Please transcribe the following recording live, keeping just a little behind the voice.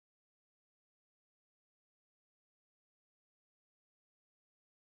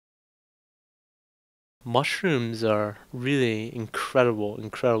Mushrooms are really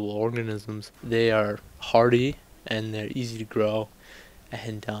incredible organisms. They are hardy and they're easy to grow,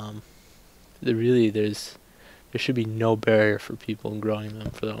 and there should be no barrier for people growing them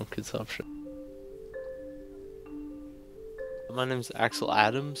for their own consumption. My name is Axel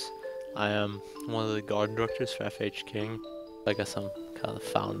Adams. I am one of the garden directors for FH King. I guess I'm kind of the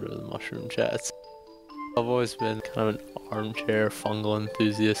founder of the Mushroom Chats. I've always been kind of an armchair fungal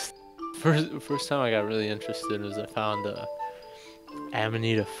enthusiast. First time I got really interested was I found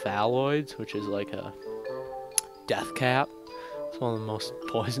Amanita phalloides, which is like a death cap. It's one of the most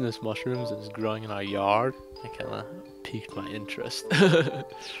poisonous mushrooms and it's growing in our yard. It kind of piqued my interest.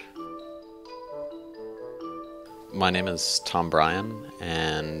 My name is Tom Bryan,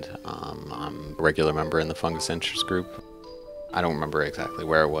 and I'm a regular member in the fungus interest group. I don't remember exactly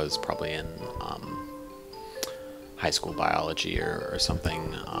where it was, probably in high school biology or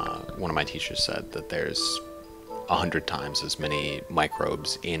something. One of my teachers said that there's 100 times as many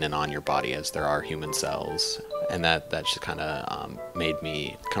microbes in and on your body as there are human cells. And that just kind of made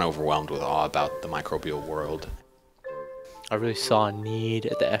me kind of overwhelmed with awe about the microbial world. I really saw a need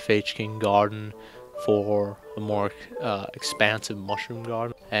at the FH King garden for a more expansive mushroom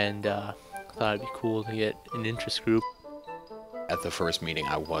garden, and I thought it'd be cool to get an interest group. At the first meeting,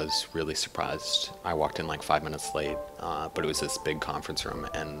 I was really surprised. I walked in like 5 minutes late, but it was this big conference room,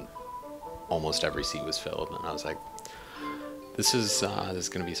 and almost every seat was filled. And I was like, "This is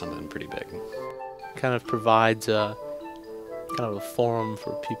going to be something pretty big." Kind of provides a forum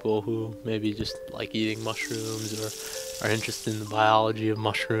for people who maybe just like eating mushrooms or are interested in the biology of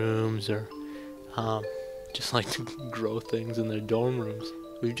mushrooms or just like to grow things in their dorm rooms.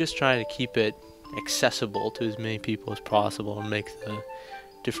 We've just tried to keep it accessible to as many people as possible and make the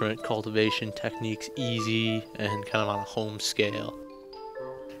different cultivation techniques easy and kind of on a home scale.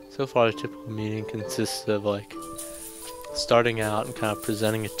 So far, a typical meeting consists of like starting out and kind of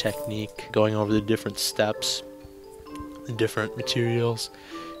presenting a technique, going over the different steps, the different materials,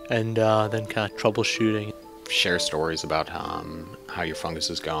 and then kind of troubleshooting. Share stories about how your fungus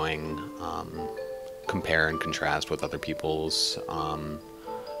is going, compare and contrast with other people's,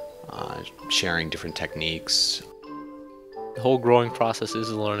 sharing different techniques. The whole growing process is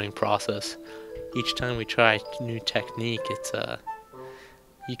a learning process. Each time we try a new technique, it's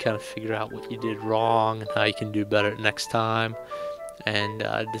you kind of figure out what you did wrong and how you can do better next time, and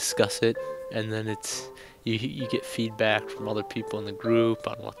discuss it. And then you get feedback from other people in the group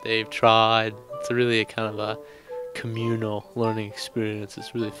on what they've tried. It's really a kind of a communal learning experience.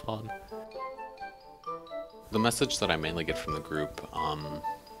 It's really fun. The message that I mainly get from the group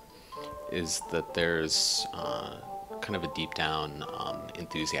is that there's kind of a deep down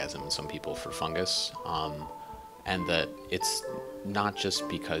enthusiasm in some people for fungus, and that it's not just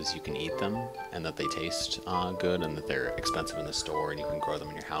because you can eat them and that they taste good and that they're expensive in the store and you can grow them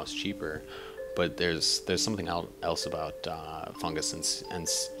in your house cheaper, but there's something else about fungus and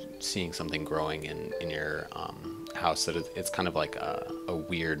seeing something growing in your house that it's kind of like a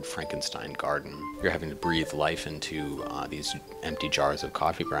weird Frankenstein garden. You're having to breathe life into these empty jars of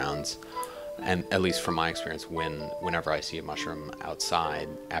coffee grounds. And at least from my experience, whenever I see a mushroom outside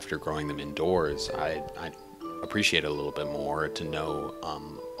after growing them indoors, I appreciate it a little bit more to know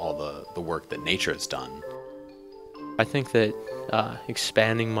all the work that nature has done. I think that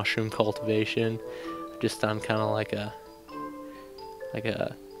expanding mushroom cultivation just on kind of like a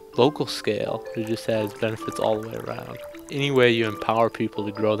local scale, it just has benefits all the way around. Any way you empower people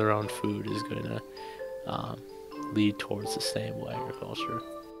to grow their own food is going to lead towards sustainable agriculture.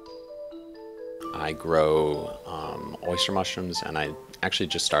 I grow oyster mushrooms, and I actually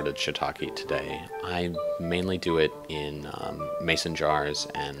just started shiitake today. I mainly do it in mason jars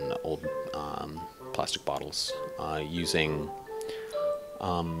and old plastic bottles using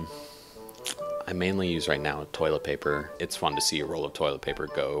I mainly use right now toilet paper. It's fun to see a roll of toilet paper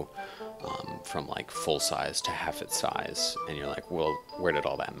go from like full size to half its size, and you're like, well, where did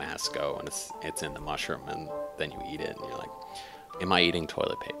all that mass go? And it's in the mushroom, and then you eat it and you're like, am I eating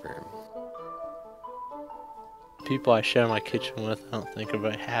toilet paper? People I share my kitchen with, I don't think are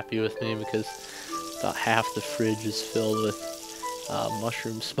very happy with me because about half the fridge is filled with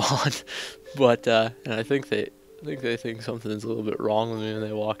mushroom spawn. But and I think they think something's a little bit wrong with me when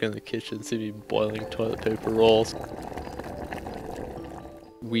they walk in the kitchen and see me boiling toilet paper rolls.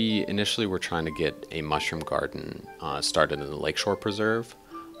 We initially were trying to get a mushroom garden started in the Lakeshore Preserve,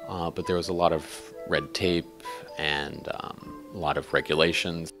 but there was a lot of red tape and a lot of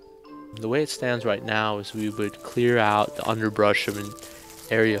regulations. The way it stands right now is we would clear out the underbrush of an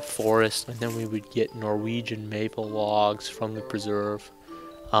area of forest, and then we would get Norwegian maple logs from the preserve,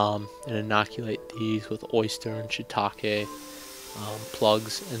 and inoculate these with oyster and shiitake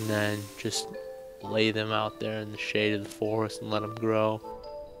plugs, and then just lay them out there in the shade of the forest and let them grow.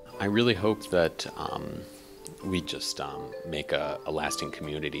 I really hope that we just make a lasting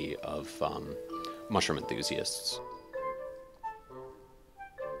community of mushroom enthusiasts.